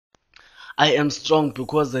I am strong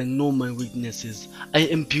because I know my weaknesses. I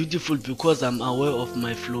am beautiful because I'm aware of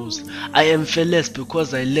my flaws. I am fearless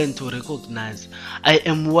because I learn to recognize. I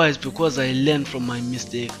am wise because I learn from my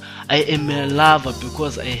mistake. I am a lover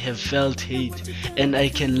because I have felt hate, and I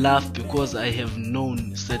can laugh because I have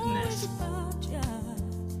known sadness.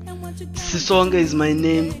 Sisonke is my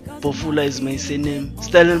name, Bofula is my surname,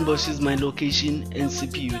 Stellenbosch is my location, and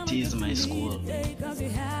CPUT is my school.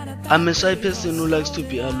 I'm a shy person who likes to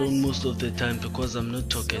be alone most of the time because I'm not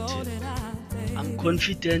talkative. I'm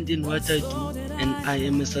confident in what I do, and I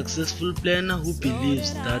am a successful planner who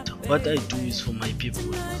believes that what I do is for my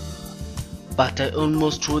people. But I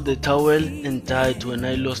almost threw the towel and died when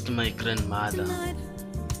I lost my grandmother.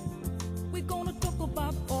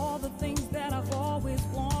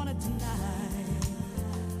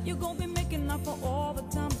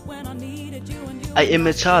 I am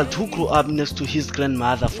a child who grew up next to his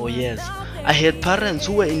grandmother for years. I had parents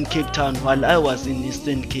who were in Cape Town while I was in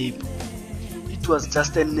Eastern Cape. It was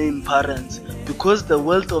just a name, parents, because the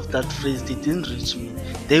wealth of that phrase didn't reach me.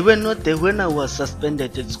 They were not there when I was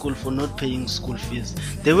suspended at school for not paying school fees.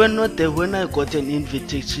 They were not there when I got an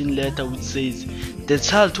invitation letter which says, the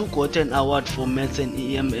child who got an award for maths and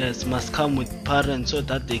EMS must come with parents so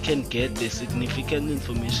that they can get the significant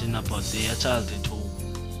information about their child at home.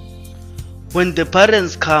 When the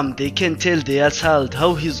parents come, they can tell their child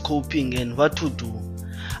how he's coping and what to do.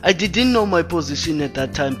 I didn't know my position at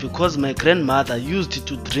that time because my grandmother used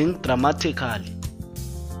to drink dramatically.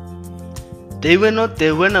 They were not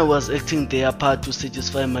there when I was acting their part to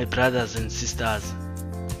satisfy my brothers and sisters.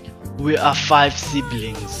 We are 5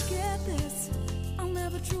 siblings.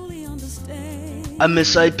 I'm a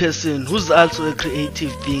shy person who's also a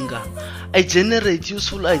creative thinker. I generate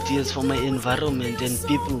useful ideas for my environment and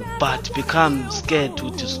people, but become scared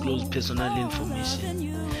to disclose personal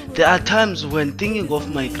information. There are times when thinking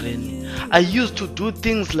of my granny, I used to do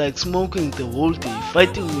things like smoking the whole day,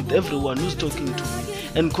 fighting with everyone who's talking to me,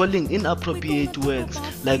 and calling inappropriate words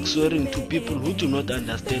like swearing to people who do not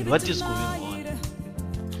understand what is going on.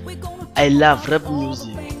 I love rap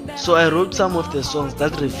music, so I wrote some of the songs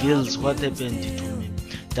that reveals what happened to me,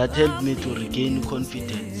 that helped me to regain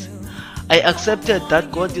confidence. I accepted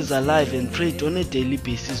that God is alive and prayed on a daily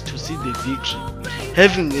basis to see the victory,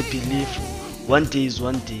 having a belief one day is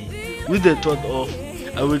one day, with the thought of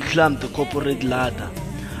I will climb the corporate ladder.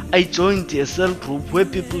 I joined a cell group where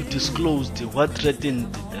people disclosed what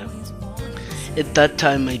threatened them. At that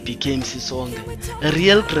time I became Sisonke, a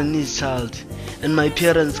real granny's child, and my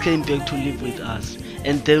parents came back to live with us,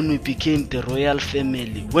 and then we became the royal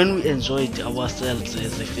family when we enjoyed ourselves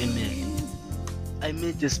as a family. I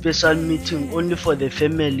made a special meeting only for the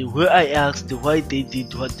family where I asked why they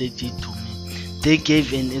did what they did to me. They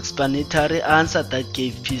gave an explanatory answer that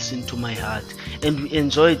gave peace into my heart, and we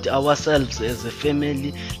enjoyed ourselves as a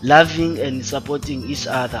family, loving and supporting each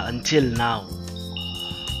other until now.